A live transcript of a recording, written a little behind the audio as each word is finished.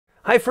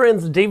Hi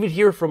friends, David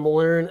here from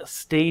Learn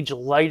Stage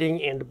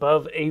Lighting and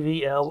Above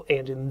AVL,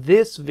 and in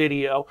this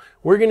video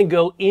we're going to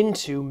go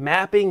into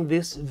mapping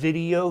this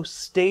video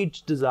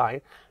stage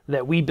design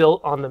that we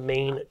built on the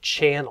main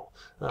channel.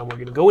 We're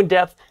going to go in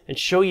depth and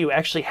show you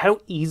actually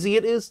how easy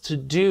it is to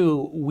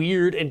do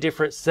weird and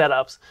different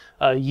setups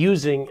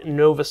using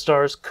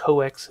Novastar's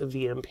Coex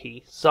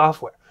VMP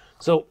software.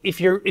 So if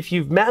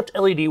you've mapped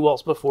LED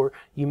walls before,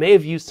 you may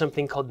have used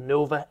something called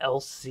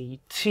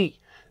NovaLCT.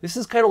 This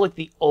is kind of like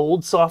the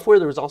old software.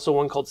 There was also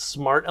one called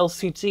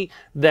SmartLCT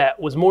that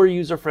was more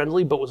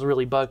user-friendly but was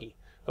really buggy.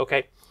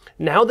 Okay,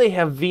 now they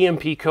have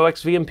VMP,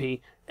 Coex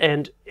VMP,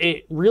 and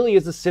it really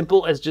is as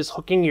simple as just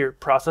hooking your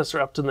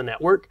processor up to the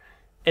network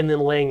and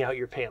then laying out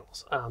your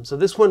panels. So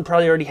this one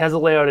probably already has a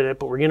layout in it,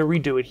 but we're going to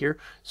redo it here.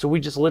 So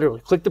we just literally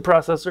click the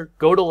processor,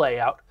 go to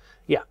layout.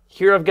 Yeah,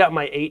 here I've got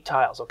my 8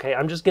 tiles. Okay,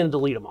 I'm just going to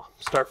delete them all,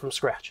 start from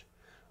scratch.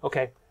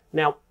 Okay,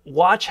 now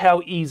watch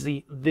how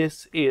easy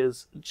this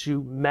is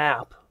to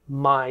map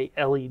my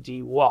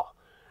LED wall.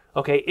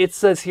 Okay, it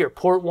says here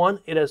port 1,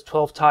 it has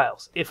 12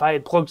 tiles. If I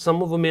had plugged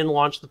some of them in,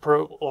 launched the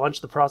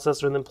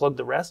processor, and then plugged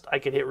the rest, I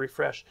could hit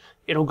refresh.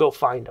 It'll go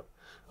find them.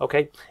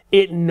 Okay,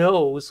 it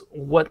knows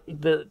what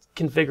the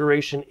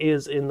configuration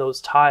is in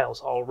those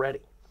tiles already.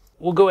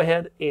 We'll go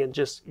ahead and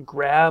just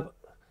grab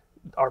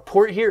our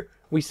port here.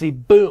 We see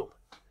boom,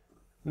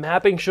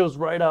 mapping shows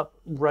right up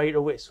right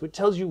away, so it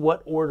tells you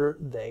what order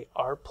they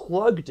are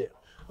plugged in.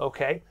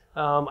 Okay,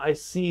 I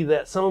see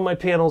that some of my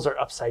panels are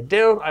upside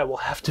down. I will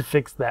have to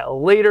fix that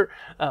later.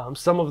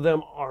 Some of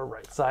them are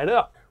right side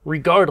up.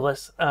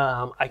 Regardless,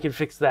 I can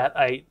fix that.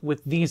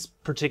 With these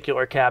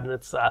particular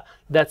cabinets,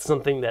 that's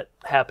something that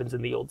happens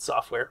in the old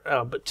software.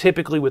 But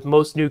typically with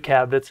most new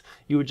cabinets,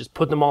 you would just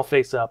put them all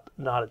face up.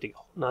 Not a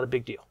deal, not a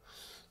big deal.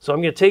 So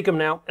I'm going to take them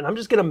now, and I'm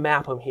just going to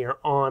map them here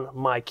on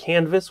my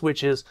canvas,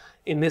 which is,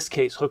 in this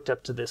case, hooked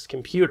up to this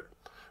computer.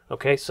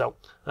 Okay, so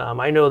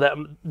I know that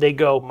they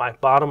go, my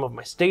bottom of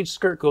my stage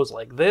skirt goes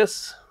like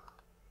this.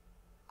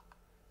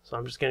 So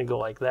I'm just going to go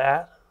like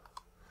that.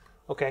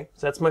 Okay,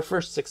 so that's my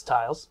first 6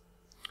 tiles.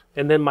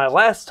 And then my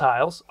last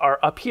tiles are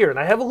up here. And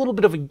I have a little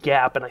bit of a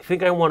gap, and I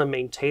think I want to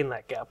maintain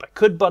that gap. I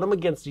could butt them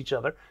against each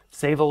other,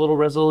 save a little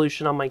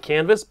resolution on my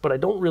canvas, but I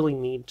don't really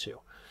need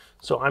to.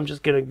 So I'm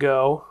just going to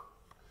go,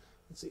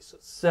 let's see, so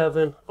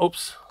 7,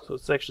 oops, so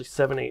it's actually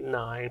 7, 8,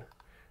 9,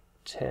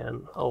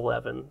 10,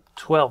 11,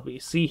 12. But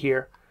you see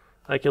here,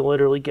 I can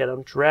literally get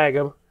them, drag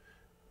them.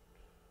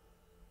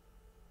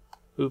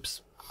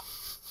 Oops.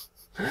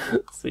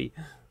 See,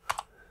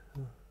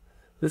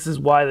 this is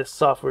why this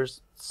software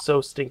is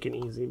so stinking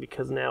easy,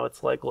 because now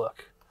it's like,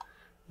 look,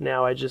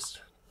 now I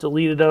just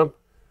deleted them,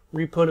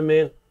 re-put them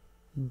in,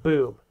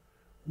 boom.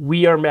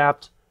 We are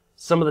mapped.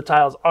 Some of the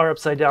tiles are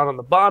upside down on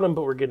the bottom,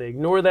 but we're going to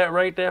ignore that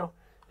right now.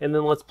 And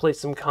then let's place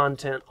some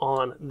content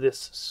on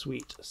this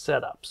sweet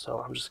setup.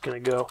 So I'm just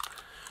going to go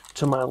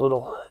to my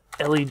little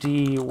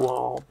LED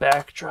wall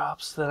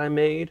backdrops that I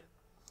made.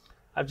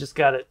 I've just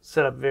got it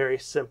set up very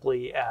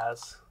simply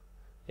as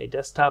a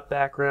desktop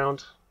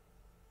background.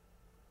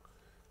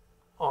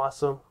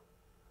 Awesome.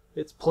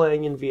 It's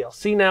playing in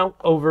VLC now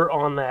over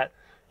on that.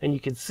 And you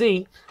can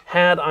see,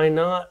 had I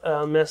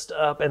not messed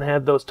up and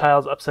had those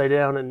tiles upside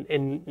down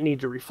and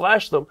need to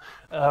reflash them,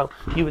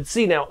 you would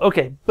see now,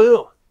 okay,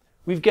 boom.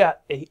 We've got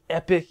an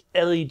epic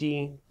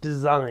LED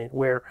design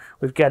where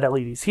we've got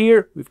LEDs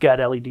here, we've got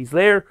LEDs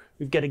there,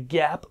 we've got a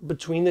gap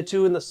between the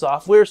two in the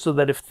software so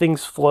that if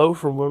things flow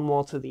from one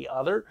wall to the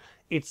other,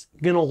 it's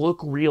going to look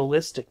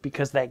realistic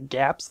because that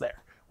gap's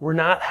there. We're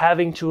not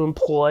having to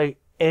employ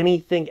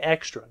anything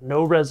extra,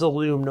 no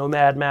Resolume, no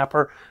Mad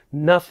Mapper,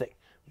 nothing,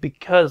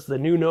 because the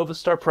new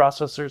Novastar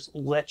processors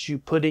let you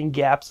put in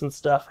gaps and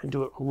stuff and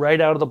do it right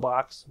out of the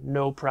box,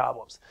 no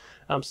problems.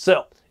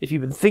 So if you've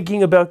been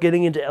thinking about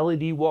getting into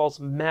LED walls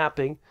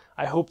mapping,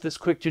 I hope this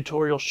quick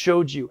tutorial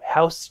showed you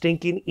how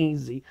stinking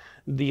easy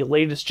the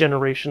latest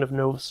generation of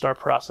Novastar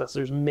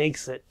processors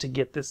makes it to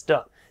get this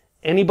done.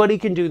 Anybody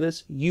can do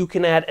this. You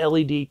can add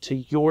LED to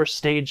your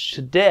stage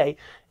today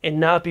and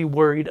not be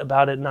worried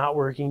about it not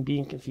working,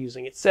 being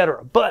confusing,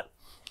 etc. But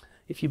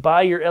if you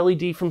buy your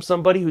LED from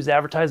somebody who's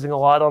advertising a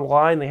lot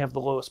online, they have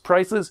the lowest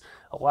prices,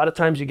 a lot of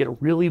times you get a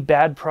really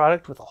bad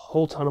product with a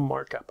whole ton of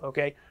markup,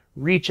 okay?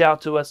 Reach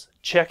out to us.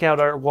 Check out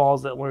our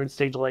walls at Learn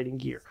Stage Lighting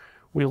Gear.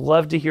 We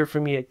love to hear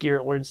from you at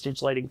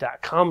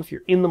gear@learnstagelighting.com if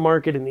you're in the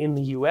market and in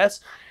the US,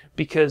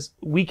 because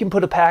we can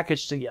put a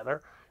package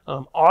together.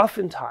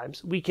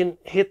 Oftentimes, we can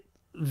hit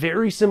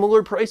very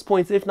similar price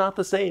points, if not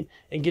the same,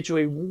 and get you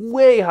a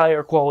way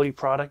higher quality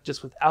product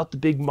just without the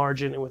big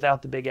margin and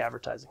without the big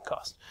advertising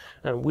cost.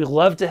 We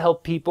love to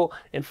help people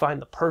and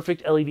find the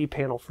perfect LED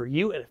panel for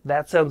you. And if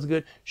that sounds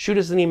good, shoot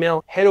us an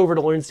email, head over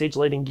to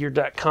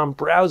learnstagelightinggear.com,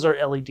 browse our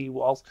LED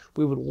walls.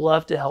 We would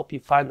love to help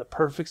you find the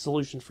perfect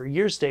solution for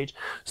your stage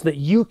so that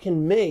you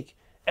can make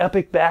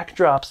epic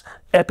backdrops,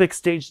 epic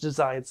stage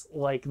designs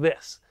like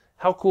this.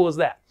 How cool is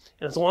that?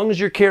 And as long as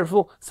you're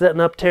careful, setting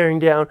up, tearing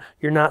down,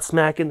 you're not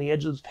smacking the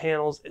edge of the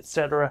panels,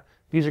 etc.,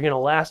 these are going to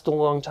last a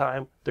long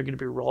time. They're going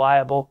to be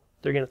reliable.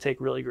 They're going to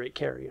take really great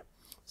care of you.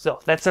 So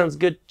if that sounds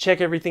good,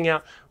 check everything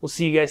out. We'll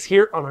see you guys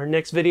here on our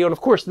next video. And of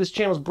course, this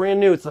channel is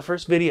brand new. It's the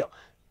first video.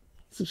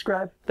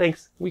 Subscribe.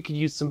 Thanks. We could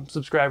use some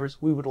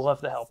subscribers. We would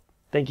love the help.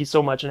 Thank you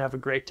so much and have a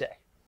great day.